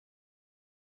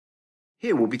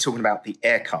Here we'll be talking about the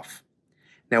air cuff.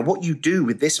 Now what you do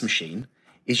with this machine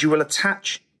is you will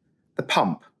attach the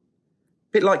pump,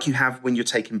 a bit like you have when you're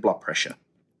taking blood pressure.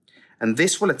 And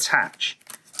this will attach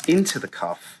into the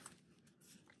cuff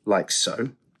like so.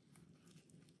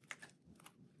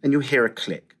 And you'll hear a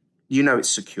click. You know it's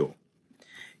secure.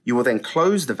 You will then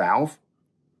close the valve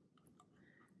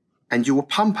and you will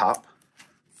pump up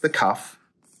the cuff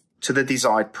to the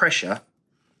desired pressure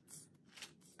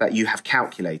that you have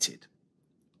calculated.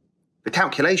 The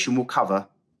calculation will cover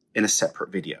in a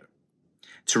separate video.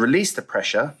 To release the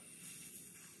pressure,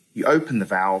 you open the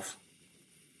valve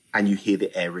and you hear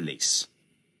the air release.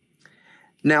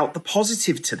 Now, the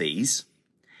positive to these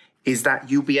is that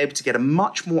you'll be able to get a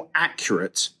much more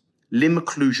accurate limb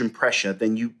occlusion pressure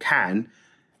than you can,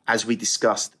 as we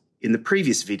discussed in the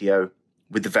previous video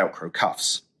with the Velcro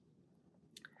cuffs.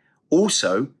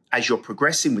 Also, as you're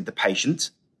progressing with the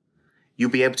patient, you'll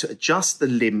be able to adjust the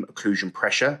limb occlusion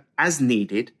pressure as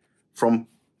needed from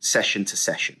session to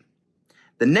session.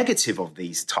 The negative of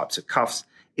these types of cuffs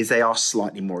is they are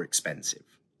slightly more expensive.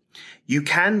 You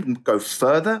can go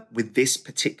further with this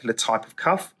particular type of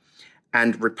cuff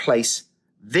and replace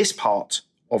this part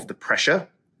of the pressure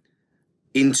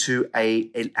into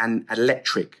an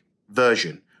electric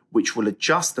version, which will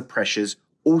adjust the pressures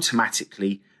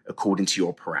automatically according to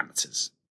your parameters.